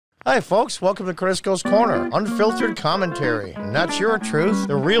Hi, folks. Welcome to Crisco's Corner. Unfiltered commentary. Not your truth,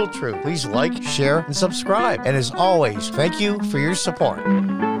 the real truth. Please like, share, and subscribe. And as always, thank you for your support.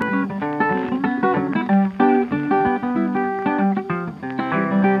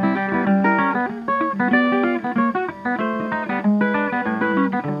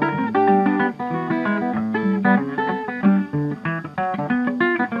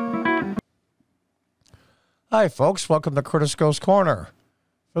 Hi, folks. Welcome to Crisco's Corner.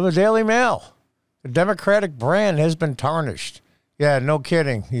 For the Daily Mail, the Democratic brand has been tarnished. Yeah, no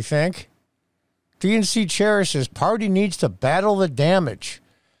kidding, you think? DNC chair says party needs to battle the damage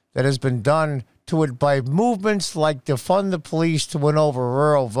that has been done to it by movements like defund the police to win over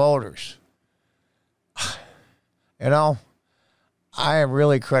rural voters. You know, I am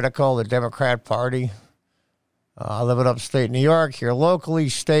really critical of the Democrat Party. I live in upstate New York, here locally,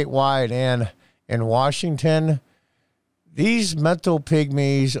 statewide, and in Washington. These mental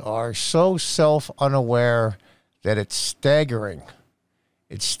pygmies are so self-unaware that it's staggering.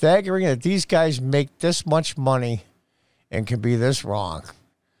 It's staggering that these guys make this much money and can be this wrong.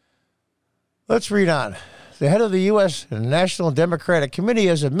 Let's read on. The head of the U.S. National Democratic Committee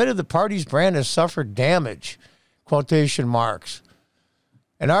has admitted the party's brand has suffered damage, quotation marks,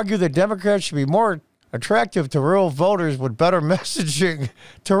 and argued that Democrats should be more attractive to rural voters with better messaging.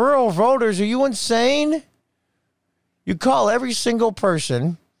 To rural voters, are you insane? You call every single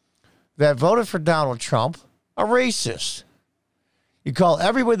person that voted for Donald Trump a racist. You call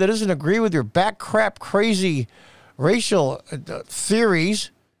everybody that doesn't agree with your back crap crazy racial theories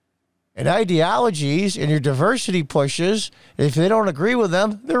and ideologies and your diversity pushes. If they don't agree with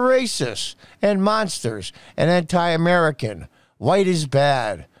them, they're racist and monsters and anti-American. White is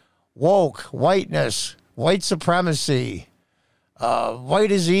bad. Woke, whiteness, white supremacy.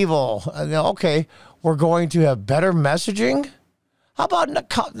 White is evil. Okay. We're going to have better messaging? How about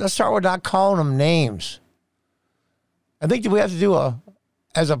let's start with not calling them names? I think that we have to do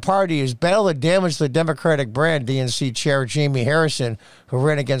as a party is battle the damage to the Democratic brand, DNC Chair Jamie Harrison, who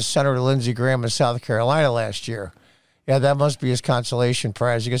ran against Senator Lindsey Graham in South Carolina last year. Yeah, that must be his consolation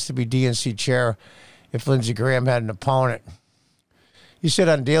prize. He gets to be DNC Chair if Lindsey Graham had an opponent. He said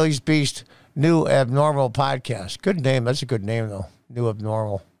on Daly's Beast, New Abnormal Podcast. Good name. That's a good name, though. New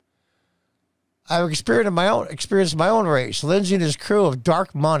Abnormal. I've experienced my own race. Lindsey and his crew of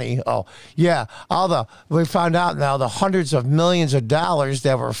dark money. Oh, yeah. We found out now the hundreds of millions of dollars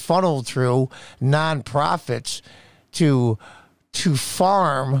that were funneled through nonprofits to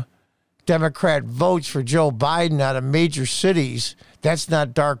farm Democrat votes for Joe Biden out of major cities. That's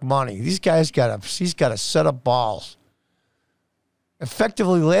not dark money. He's got a set of balls.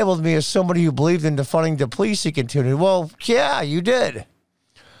 Effectively labeled me as somebody who believed in defunding the police, he continued. Well, yeah, you did.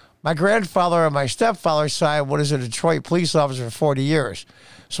 My grandfather on my stepfather's side was a Detroit police officer for 40 years,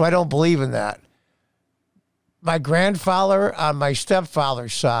 so I don't believe in that. My grandfather on my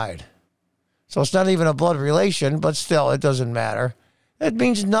stepfather's side. So it's not even a blood relation, but still, it doesn't matter. It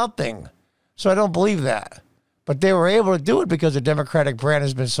means nothing. So I don't believe that. But they were able to do it because the Democratic brand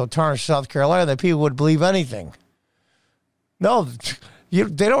has been so tarnished in South Carolina that people would believe anything. No, you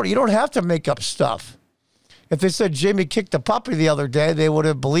don't have to make up stuff. If they said Jimmy kicked the puppy the other day, they would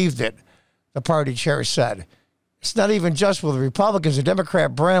have believed it, the party chair said. It's not even just with the Republicans. The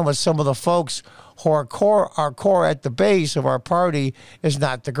Democrat brand with some of the folks who are core at the base of our party is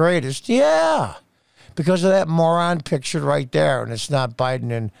not the greatest. Yeah, because of that moron pictured right there. And it's not Biden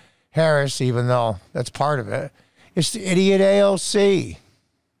and Harris, even though that's part of it. It's the idiot AOC.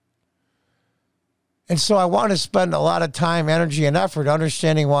 And so I want to spend a lot of time, energy, and effort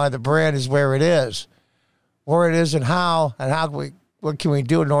understanding why the brand is where it is. Where it is and what can we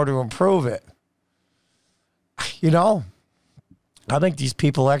do in order to improve it? You know, I think these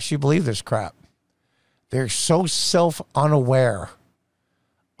people actually believe this crap. They're so self-unaware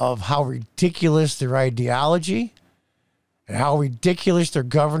of how ridiculous their ideology and how ridiculous their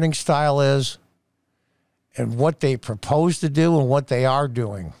governing style is and what they propose to do and what they are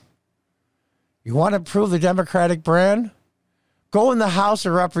doing. You want to improve the Democratic brand? Go in the House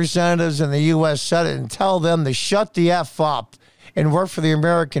of Representatives and the U.S. Senate and tell them to shut the F up and work for the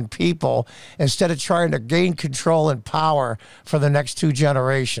American people instead of trying to gain control and power for the next 2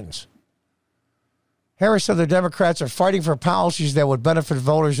 generations. Harris said the Democrats are fighting for policies that would benefit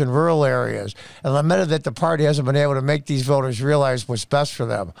voters in rural areas and lamented that the party hasn't been able to make these voters realize what's best for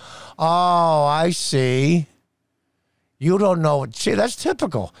them. Oh, I see. You don't know. See, that's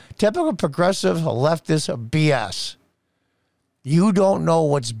typical. Typical progressive leftist BS. You don't know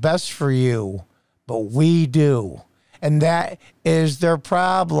what's best for you, but we do. And that is their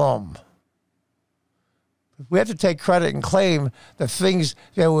problem. we have to take credit and claim the things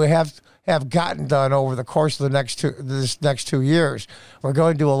that we have gotten done over the course of this next 2 years. We're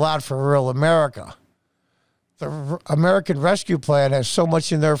going to do a lot for rural America. The American Rescue Plan has so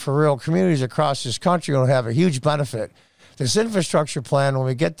much in there for rural communities across this country. It'll have a huge benefit. This infrastructure plan, when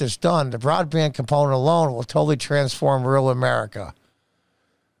we get this done, the broadband component alone will totally transform rural America.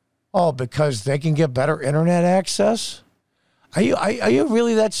 Oh, because they can get better internet access? Are you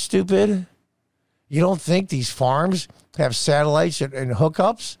really that stupid? You don't think these farms have satellites and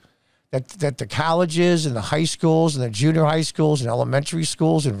hookups? That the colleges and the high schools and the junior high schools and elementary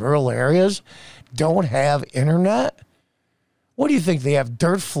schools in rural areas don't have internet? What do you think? They have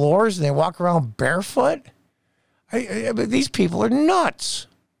dirt floors and they walk around barefoot? I mean, these people are nuts.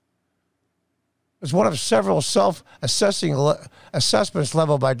 It's one of several self-assessing assessments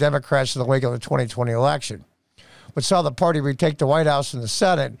leveled by Democrats in the wake of the 2020 election, which saw the party retake the White House and the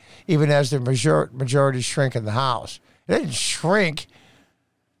Senate, even as their majority shrink in the House. It didn't shrink.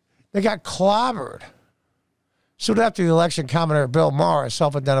 They got clobbered. Soon after the election, Commentator Bill Maher, a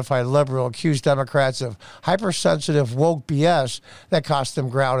self-identified liberal, accused Democrats of hypersensitive woke BS that cost them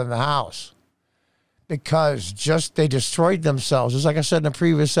ground in the House. Because they destroyed themselves. Just like I said in the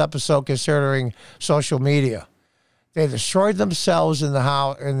previous episode concerning social media. They destroyed themselves in the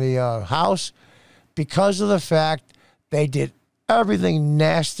House because of the fact they did everything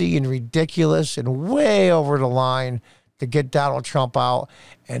nasty and ridiculous and way over the line to get Donald Trump out.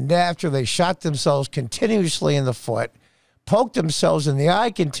 And after they shot themselves continuously in the foot, poked themselves in the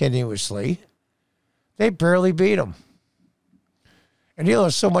eye continuously, they barely beat him. And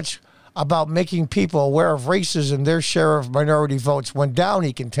there's so much about making people aware of racism, their share of minority votes went down,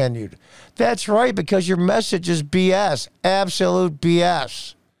 he continued. That's right, because your message is BS. Absolute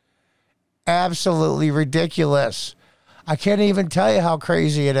BS. Absolutely ridiculous. I can't even tell you how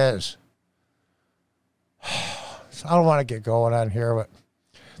crazy it is. I don't want to get going on here, but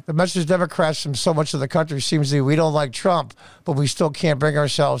the message Democrats from so much of the country seems to be we don't like Trump, but we still can't bring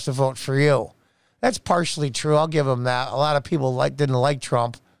ourselves to vote for you. That's partially true. I'll give them that. A lot of people didn't like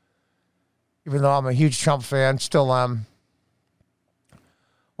Trump. Even though I'm a huge Trump fan, still am.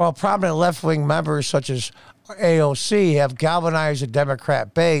 While prominent left-wing members such as AOC have galvanized the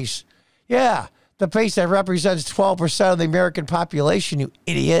Democrat base, yeah, the base that represents 12% of the American population, you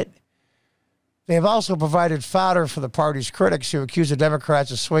idiot. They have also provided fodder for the party's critics who accuse the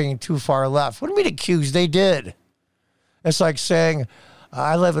Democrats of swinging too far left. What do you mean accused? They did. It's like saying,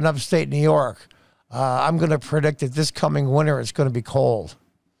 I live in upstate New York. I'm going to predict that this coming winter it's going to be cold.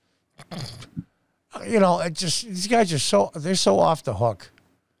 You know, these guys are they're so off the hook.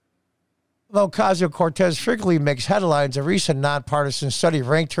 Though Ocasio-Cortez frequently makes headlines, a recent nonpartisan study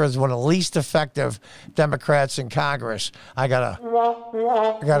ranked her as one of the least effective Democrats in Congress. I gotta do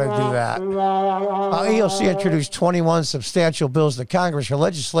that. EOC introduced 21 substantial bills to Congress. Her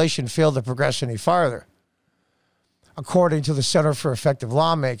legislation failed to progress any farther. According to the Center for Effective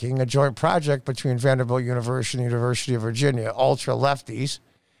Lawmaking, a joint project between Vanderbilt University and the University of Virginia, ultra-lefties,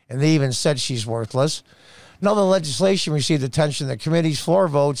 and they even said she's worthless. None of the legislation received attention in the committee's floor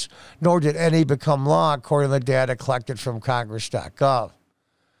votes, nor did any become law, according to the data collected from Congress.gov.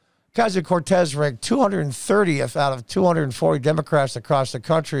 Ocasio-Cortez ranked 230th out of 240 Democrats across the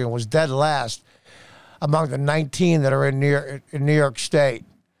country and was dead last among the 19 that are in New York State.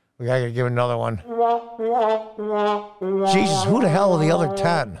 We got to give another one. Jesus, who the hell are the other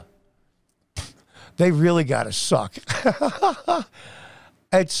 10? They really got to suck.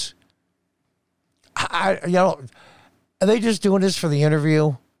 Are they just doing this for the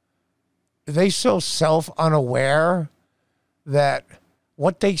interview? Are they so self-unaware that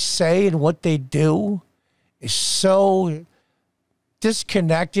what they say and what they do is so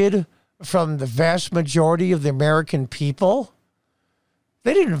disconnected from the vast majority of the American people?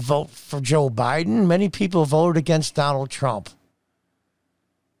 They didn't vote for Joe Biden. Many people voted against Donald Trump.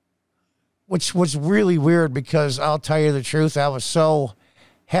 Which was really weird because I'll tell you the truth, I was so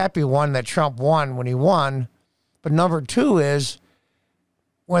happy that Trump won when he won. But number two is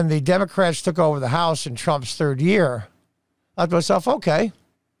when the Democrats took over the House in Trump's third year, I thought to myself, okay,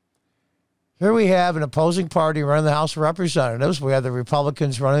 here we have an opposing party running the House of Representatives. We have the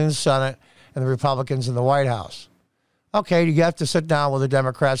Republicans running the Senate and the Republicans in the White House. Okay, you have to sit down with the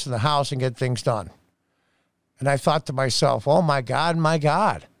Democrats in the House and get things done. And I thought to myself, oh my God, my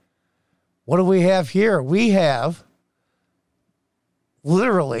God. What do we have here? We have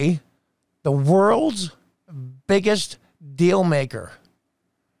literally the world's biggest deal maker.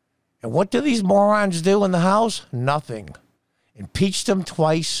 And what do these morons do in the House? Nothing. Impeached them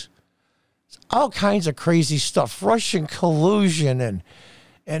twice. All kinds of crazy stuff. Russian collusion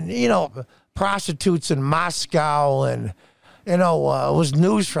and prostitutes in Moscow, and it was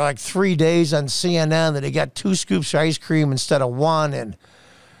news for like 3 days on CNN that he got 2 scoops of ice cream instead of 1, and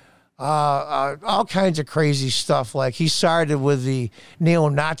all kinds of crazy stuff. Like he sided with the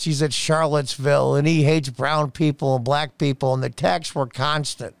neo-Nazis at Charlottesville, and he hates brown people and black people, and the attacks were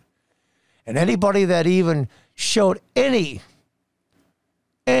constant. And anybody that even showed any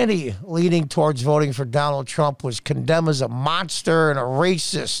leaning towards voting for Donald Trump was condemned as a monster and a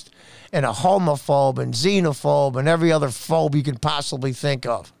racist and a homophobe and xenophobe and every other phobe you can possibly think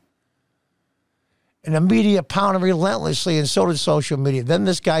of. And the media pounded relentlessly, and so did social media. Then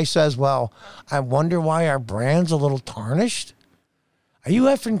this guy says, well, I wonder why our brand's a little tarnished. Are you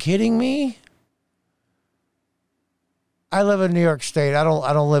effing kidding me? I live in New York State. I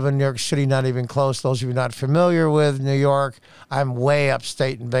don't live in New York City, not even close. Those of you not familiar with New York, I'm way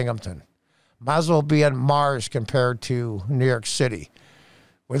upstate in Binghamton. Might as well be on Mars compared to New York City,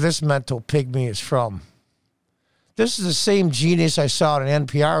 where this mental pygmy is from. This is the same genius I saw in an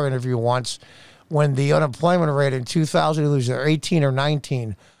NPR interview once when the unemployment rate in 2000, it was 18 or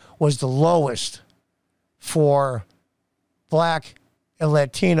 19, was the lowest for Black and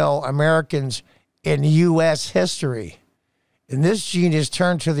Latino Americans in U.S. history. And this genius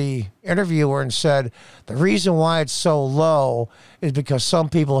turned to the interviewer and said, the reason why it's so low is because some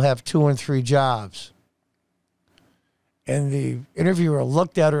people have 2 and 3 jobs. And the interviewer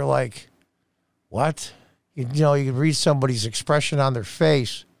looked at her like, what? You could read somebody's expression on their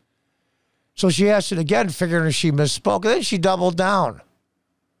face. So she asked it again, figuring she misspoke, and then she doubled down.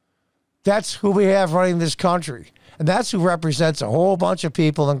 That's who we have running this country. And that's who represents a whole bunch of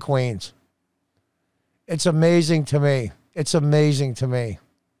people in Queens. It's amazing to me. It's amazing to me.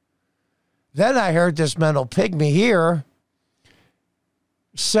 Then I heard this mental pygmy here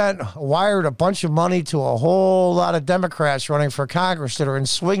wired a bunch of money to a whole lot of Democrats running for Congress that are in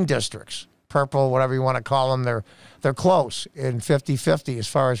swing districts. Purple, whatever you want to call them. They're close in 50-50 as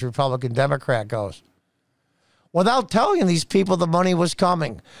far as Republican-Democrat goes. Without telling these people the money was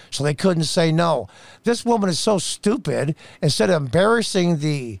coming, so they couldn't say no. This woman is so stupid. Instead of embarrassing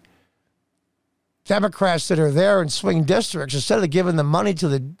the Democrats that are there in swing districts, instead of giving the money to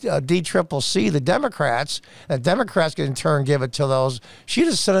the DCCC, the Democrats, and Democrats can in turn give it to those, she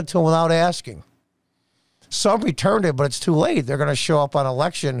just sent it to them without asking. Some returned it, but it's too late. They're going to show up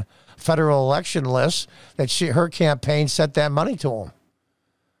on federal election lists that her campaign sent that money to them.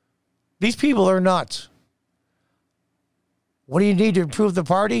 These people are nuts. What do you need to improve the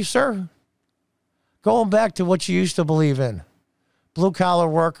party, sir? Going back to what you used to believe in. Blue-collar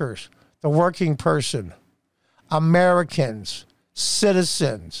workers, the working person, Americans,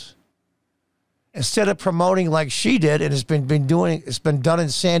 citizens. Instead of promoting like she did, and it's been done in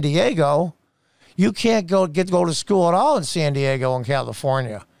San Diego, you can't go to school at all in San Diego and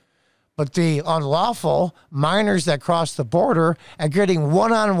California. But the unlawful minors that cross the border are getting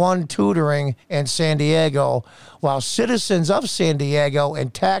one-on-one tutoring in San Diego, while citizens of San Diego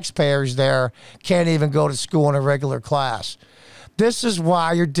and taxpayers there can't even go to school in a regular class. This is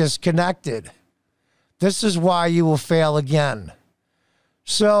why you're disconnected. This is why you will fail again.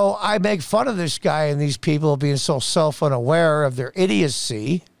 So I make fun of this guy and these people being so self-unaware of their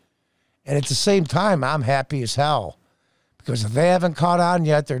idiocy. And at the same time, I'm happy as hell. Because if they haven't caught on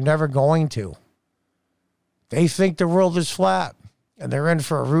yet, they're never going to. They think the world is flat. And they're in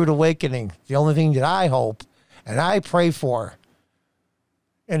for a rude awakening. The only thing that I hope and I pray for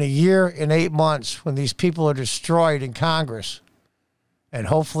in a year and 8 months when these people are destroyed in Congress and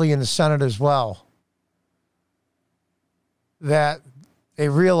hopefully in the Senate as well, that they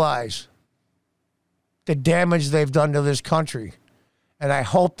realize the damage they've done to this country. And I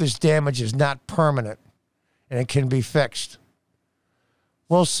hope this damage is not permanent and it can be fixed.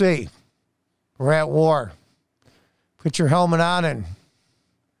 We'll see. We're at war. Put your helmet on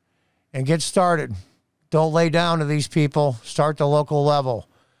and get started. Don't lay down to these people. Start the local level.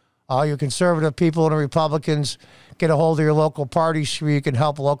 All you conservative people and Republicans, get a hold of your local parties so you can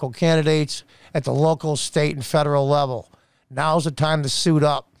help local candidates at the local, state, and federal level. Now's the time to suit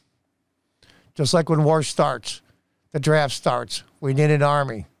up. Just like when war starts, the draft starts. We need an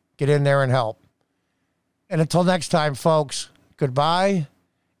army. Get in there and help. And until next time, folks, goodbye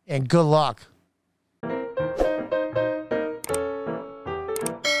and good luck.